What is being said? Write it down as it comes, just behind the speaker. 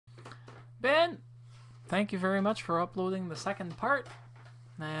Ben, thank you very much for uploading the second part.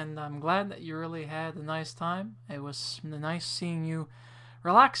 And I'm glad that you really had a nice time. It was nice seeing you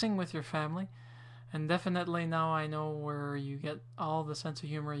relaxing with your family. And definitely now I know where you get all the sense of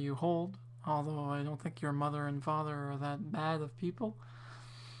humor you hold. Although I don't think your mother and father are that bad of people.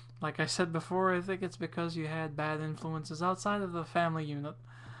 Like I said before, I think it's because you had bad influences outside of the family unit.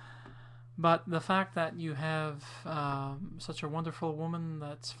 But the fact that you have such a wonderful woman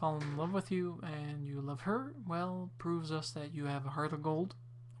that's fallen in love with you and you love her, well, proves us that you have a heart of gold.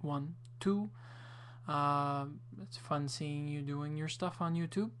 One. Two, it's fun seeing you doing your stuff on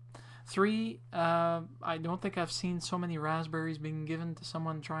YouTube. Three, I don't think I've seen so many raspberries being given to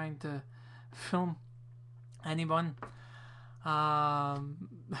someone trying to film anyone. Um,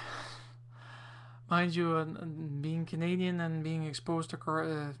 Mind you, being Canadian and being exposed to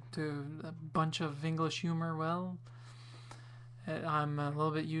a bunch of English humor, well, I'm a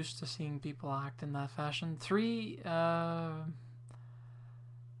little bit used to seeing people act in that fashion. Three, I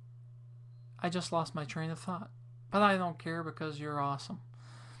just lost my train of thought. But I don't care because you're awesome.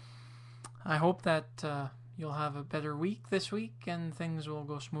 I hope that you'll have a better week this week and things will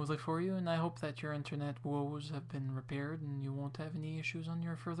go smoothly for you. And I hope that your internet woes have been repaired and you won't have any issues on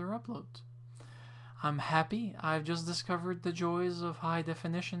your further uploads. I'm happy. I've just discovered the joys of high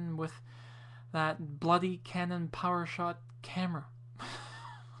definition with that bloody Canon PowerShot camera.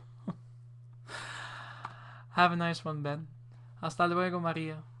 Have a nice one, Ben. Hasta luego,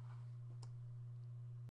 Maria.